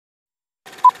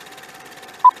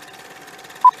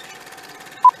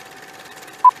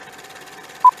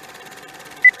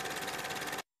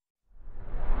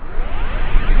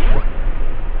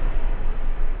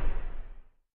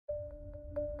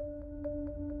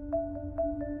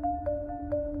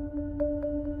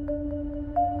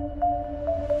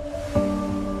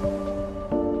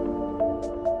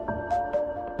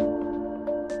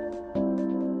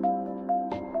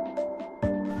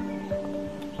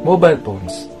Mobile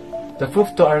phones, the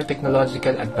proof to our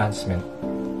technological advancement.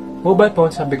 Mobile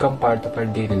phones have become part of our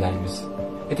daily lives.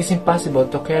 It is impossible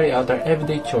to carry out our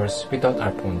everyday chores without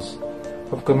our phones.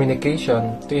 From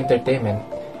communication to entertainment,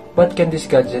 what can this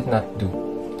gadget not do?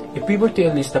 If we were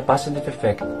to list the positive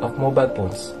effect of mobile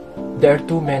phones, there are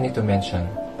too many to mention.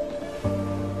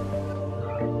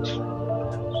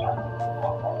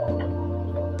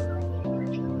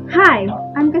 Hi,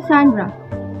 I'm Cassandra.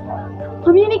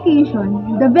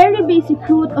 Communication, the very basic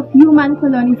root of human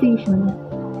colonization.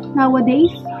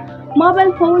 Nowadays,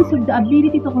 mobile phones have the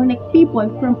ability to connect people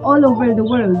from all over the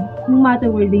world, no matter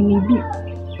where they may be.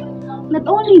 Not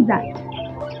only that,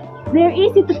 they're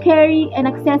easy to carry and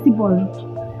accessible.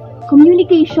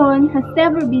 Communication has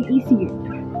never been easier.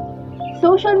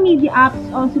 Social media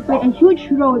apps also play a huge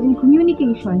role in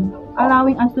communication,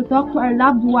 allowing us to talk to our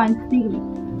loved ones daily.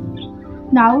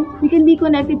 Now, we can be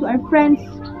connected to our friends,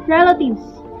 relatives,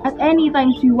 at any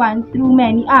time we want through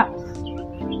many apps.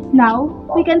 Now,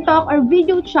 we can talk or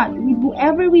video chat with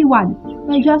whoever we want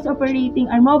by just operating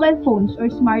our mobile phones or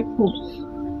smartphones.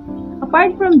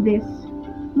 Apart from this,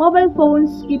 mobile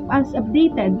phones keep us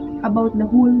updated about the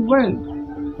whole world.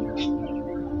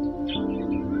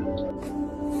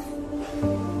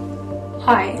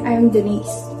 Hi, I am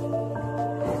Denise.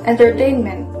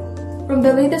 Entertainment. From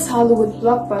the latest Hollywood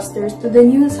blockbusters to the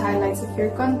news highlights of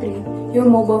your country, your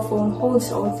mobile phone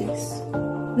holds all these.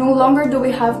 No longer do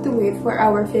we have to wait for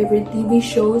our favorite TV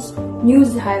shows,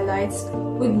 news highlights.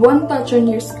 With one touch on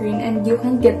your screen and you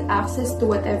can get access to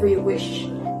whatever you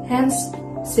wish, hence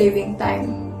saving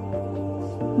time.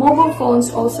 Mobile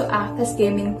phones also act as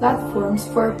gaming platforms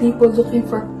for people looking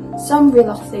for some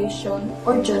relaxation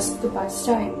or just to pass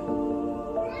time.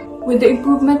 With the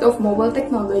improvement of mobile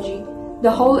technology, the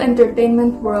whole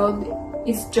entertainment world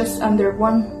is just under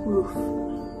one roof.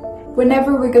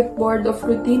 Whenever we get bored of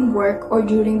routine work or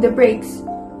during the breaks,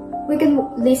 we can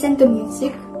listen to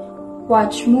music,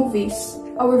 watch movies,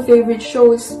 our favorite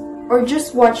shows, or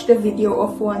just watch the video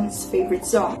of one's favorite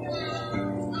song.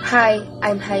 Hi,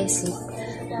 I'm Hyacinth.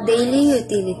 Daily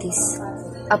utilities.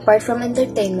 Apart from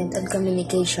entertainment and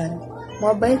communication,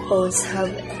 mobile phones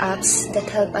have apps that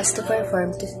help us to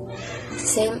perform the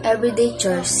same everyday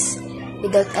chores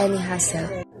without any hassle.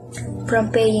 From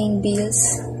paying bills,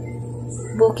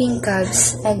 booking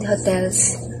cabs and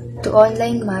hotels, to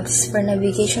online maps for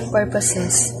navigation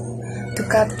purposes, to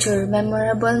capture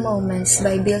memorable moments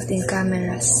by built-in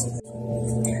cameras.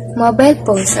 Mobile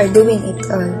phones are doing it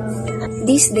all.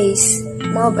 These days,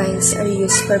 mobiles are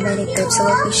used for many types of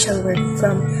official work,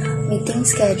 from meeting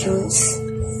schedules,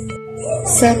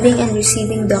 sending and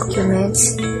receiving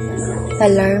documents,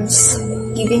 alarms,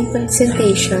 giving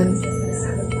presentation,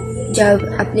 job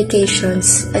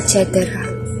applications, etc.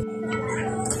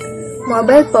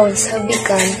 Mobile phones have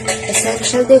become an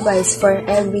essential device for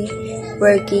every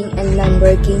working and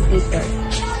non-working people.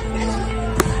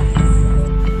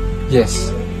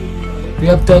 Yes, we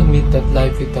have to admit that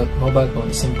life without mobile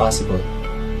phone is impossible.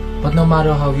 But no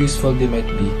matter how useful they might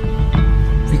be,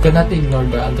 we cannot ignore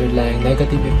the underlying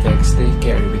negative effects they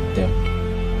carry with them.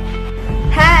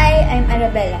 Hi, I'm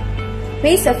Arabella.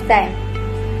 Waste of time.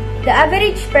 The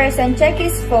average person checks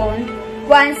his phone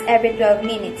once every 12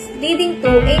 minutes, leading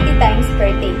to 80 times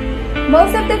per day.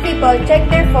 Most of the people check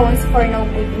their phones for no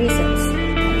good reasons.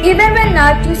 Even when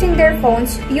not using their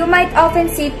phones, you might often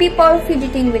see people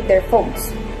fidgeting with their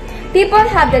phones. People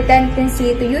have the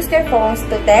tendency to use their phones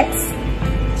to text,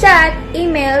 chat,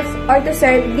 emails, or to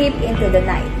surf deep into the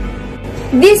night.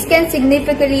 This can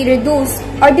significantly reduce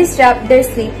or disrupt their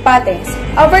sleep patterns.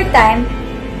 Over time,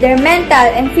 their mental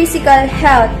and physical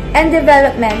health and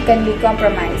development can be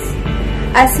compromised.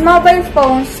 As mobile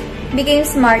phones became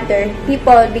smarter,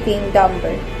 people became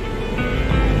dumber.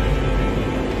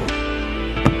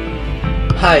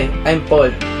 Hi, I'm Paul.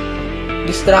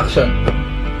 Distraction.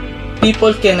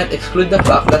 People cannot exclude the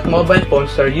fact that mobile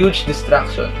phones are a huge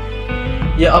distraction.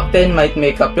 You often might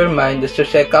make up your mind just to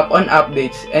check up on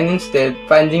updates and instead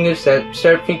finding yourself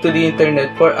surfing to the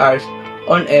internet for hours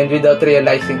on end without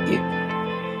realizing it.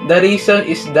 The reason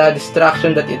is the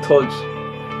distraction that it holds.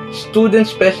 Students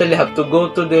especially have to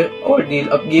go through the ordeal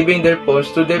of giving their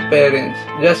phones to their parents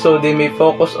just so they may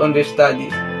focus on their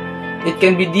studies. It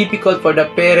can be difficult for the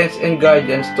parents and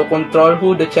guardians to control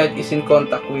who the child is in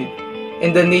contact with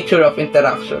and the nature of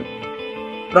interaction.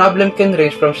 Problem can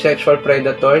range from sexual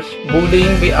predators,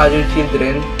 bullying by other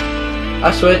children,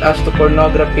 as well as to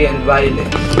pornography and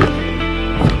violence.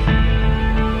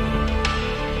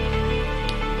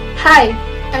 Hi,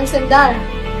 I'm Sandara.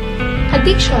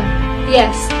 Addiction.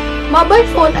 Yes, mobile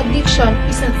phone addiction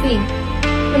is a thing.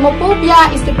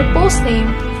 Nomophobia is the proposed name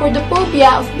for the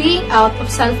phobia of being out of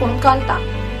cell phone contact.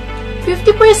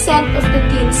 50% of the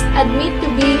teens admit to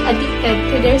being addicted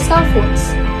to their cell phones.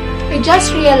 I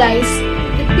just realized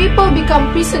that people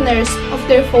become prisoners of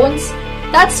their phones.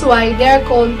 That's why they are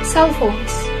called cell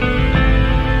phones.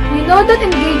 We know that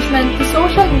engagement to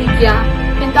social media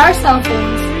and our cell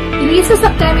phones releases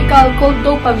a chemical called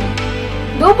dopamine.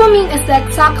 Dopamine is the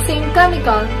exact same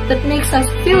chemical that makes us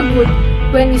feel good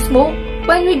when we smoke,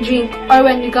 when we drink, or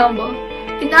when we gamble.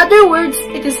 In other words,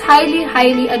 it is highly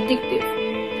addictive.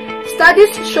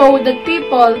 Studies show that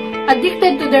people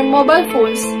addicted to their mobile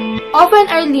phones often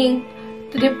are linked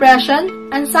to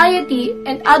depression, anxiety,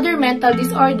 and other mental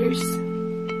disorders.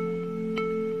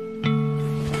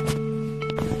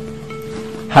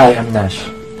 Hi, I'm Nash.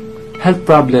 Health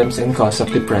problems and cause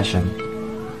of depression.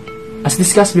 As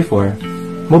discussed before,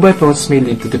 mobile phones may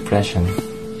lead to depression,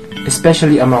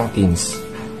 especially among teens.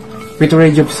 With the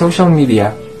rage of social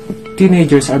media,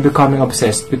 teenagers are becoming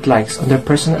obsessed with likes on their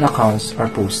personal accounts or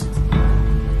posts.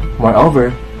 Moreover,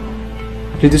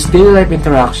 reduced daily life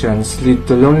interactions lead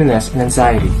to loneliness and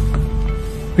anxiety.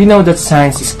 We know that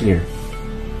science is clear.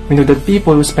 We know that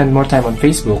people who spend more time on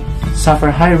Facebook suffer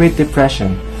high-rate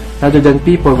depression rather than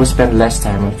people who spend less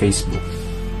time on Facebook.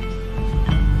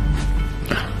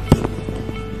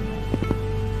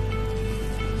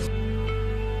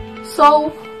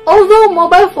 So, although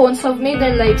mobile phones have made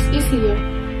our lives easier,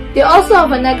 they also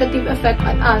have a negative effect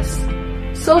on us.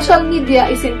 Social media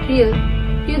isn't real.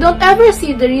 You don't ever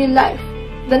see the real life,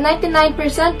 the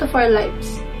 99% of our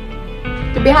lives.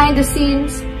 The behind the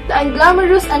scenes, the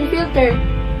unglamorous, unfiltered,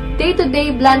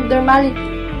 day-to-day bland normality.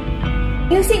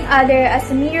 Using others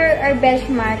as a mirror or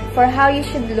benchmark for how you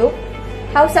should look,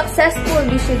 how successful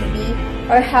you should be,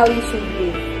 or how you should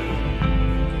live.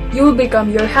 You will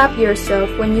become your happier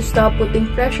self when you stop putting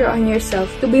pressure on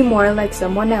yourself to be more like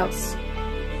someone else.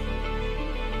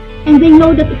 And they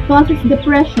know that it causes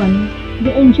depression.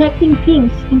 They're injecting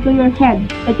things into your head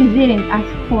that you didn't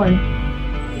ask for.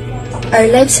 Our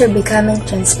lives are becoming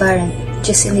transparent,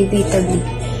 just inevitably.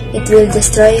 It will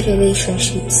destroy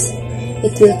relationships.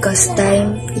 It will cost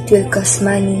time, it will cost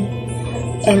money,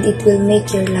 and it will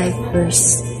make your life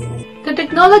worse. The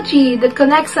technology that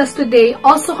connects us today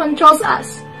also controls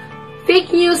us.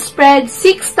 Fake news spreads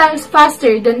 6 times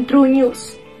faster than true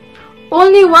news.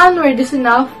 Only one word is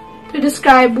enough to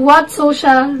describe what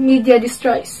social media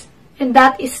destroys, and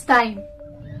that is time.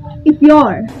 If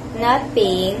you're Not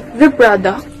paying The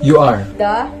product You are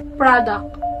the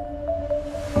Product.